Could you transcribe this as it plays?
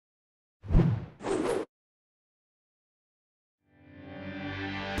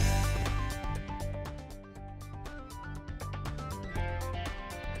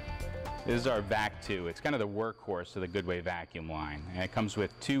This is our VAC-2. It's kind of the workhorse of the Goodway vacuum line. And it comes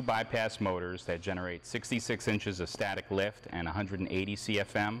with 2 bypass motors that generate 66 inches of static lift and 180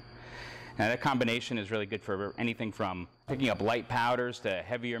 CFM. Now that combination is really good for anything from picking up light powders to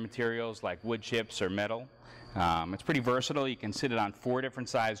heavier materials like wood chips or metal. It's pretty versatile. You can sit it on 4 different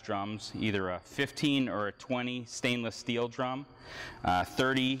size drums, either a 15 or a 20 stainless steel drum,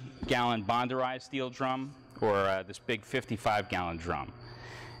 30-gallon bonderized steel drum, or this big 55-gallon drum.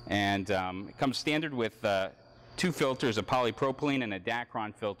 And it comes standard with 2 filters, a polypropylene and a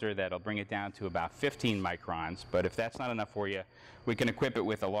Dacron filter that'll bring it down to about 15 microns. But if that's not enough for you, we can equip it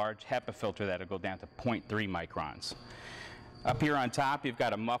with a large HEPA filter that'll go down to 0.3 microns. Up here on top, you've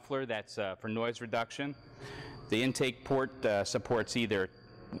got a muffler that's for noise reduction. The intake port supports either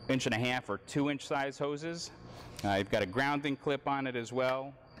 1.5 or 2-inch size hoses. You've got a grounding clip on it as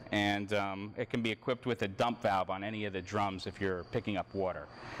well. And it can be equipped with a dump valve on any of the drums if you're picking up water.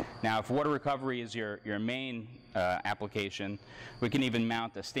 Now, if water recovery is your main application, we can even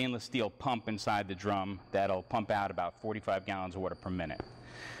mount a stainless steel pump inside the drum that'll pump out about 45 gallons of water per minute.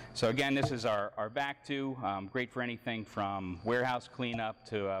 So again, this is our VAC-2, great for anything from warehouse cleanup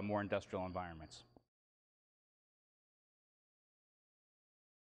to more industrial environments.